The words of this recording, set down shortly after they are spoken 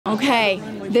Okay,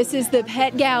 this is the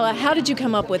pet gala. How did you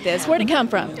come up with this? Where did it come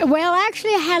from? Well,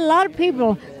 actually, I had a lot of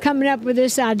people coming up with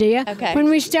this idea. Okay. When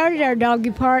we started our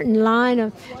Dolly Parton line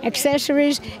of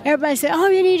accessories, everybody said, "Oh,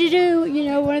 you need to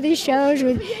do, one of these shows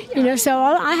with, So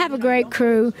I have a great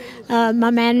crew.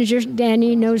 My manager,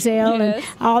 Danny Nozell, Yes. and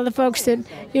all the folks that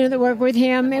that work with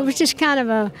him. It was just kind of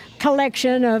a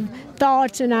collection of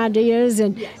thoughts and ideas,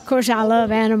 and of course I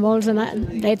love animals, and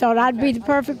they thought I'd be the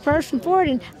perfect person for it,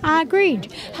 and I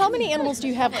agreed. How many animals do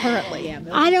you have currently?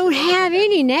 I don't have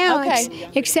any now, Okay.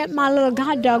 except my little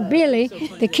god dog Billy,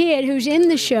 the kid who's in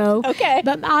the show. Okay.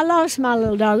 But I lost my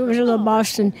little dog. It was a little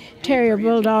Boston Terrier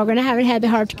bulldog, and I haven't had the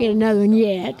heart to get another one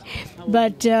yet.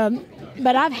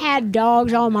 But I've had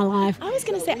dogs all my life. I was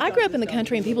going to say, I grew up in the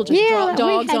country and people just drop we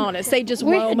dogs had- on us. They just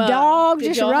we roam had up. dogs Did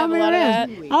just y'all have a roaming lot of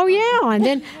around. that? Oh yeah, and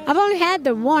then I've only had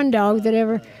the one dog that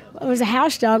ever was a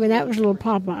house dog, and that was little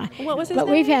Popeye. What was his But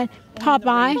name? we've had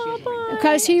Popeye,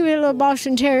 because he was a little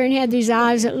Boston Terrier and he had these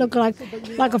eyes that looked like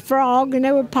a frog, and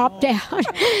they were popped out.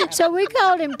 So we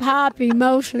called him Poppy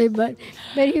mostly, but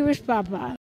he was Popeye.